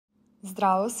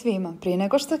Zdravo svima! Prije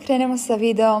nego što krenemo sa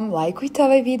videom, lajkujte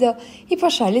ovaj video i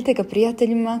pošaljite ga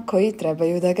prijateljima koji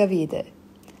trebaju da ga vide.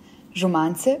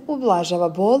 Žumance ublažava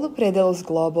bol u predelu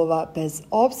zglobova bez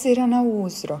obzira na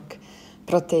uzrok.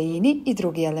 Proteini i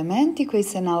drugi elementi koji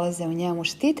se nalaze u njemu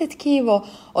štite tkivo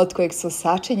od kojeg su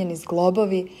sačinjeni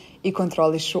zglobovi i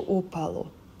kontrolišu upalu.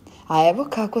 A evo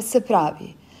kako se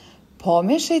pravi.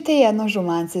 Pomešajte jedno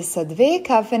žumance sa 2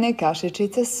 kafene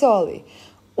kašičice soli.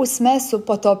 U smesu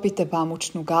potopite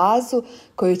pamučnu gazu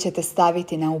koju ćete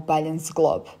staviti na upaljen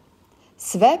zglob.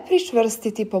 Sve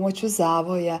pričvrstiti pomoću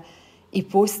zavoja i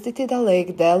pustiti da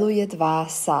lek deluje 2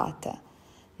 sata.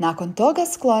 Nakon toga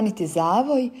skloniti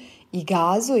zavoj i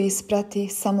gazu isprati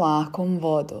sa mlakom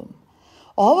vodom.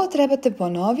 Ovo trebate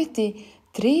ponoviti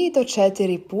 3 do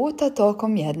 4 puta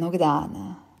tokom jednog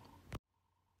dana.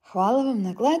 Hvala vam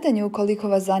na gledanju. Ukoliko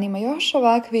vas zanima još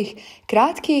ovakvih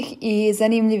kratkih i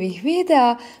zanimljivih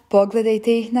videa,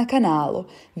 pogledajte ih na kanalu.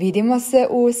 Vidimo se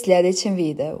u sljedećem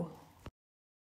videu.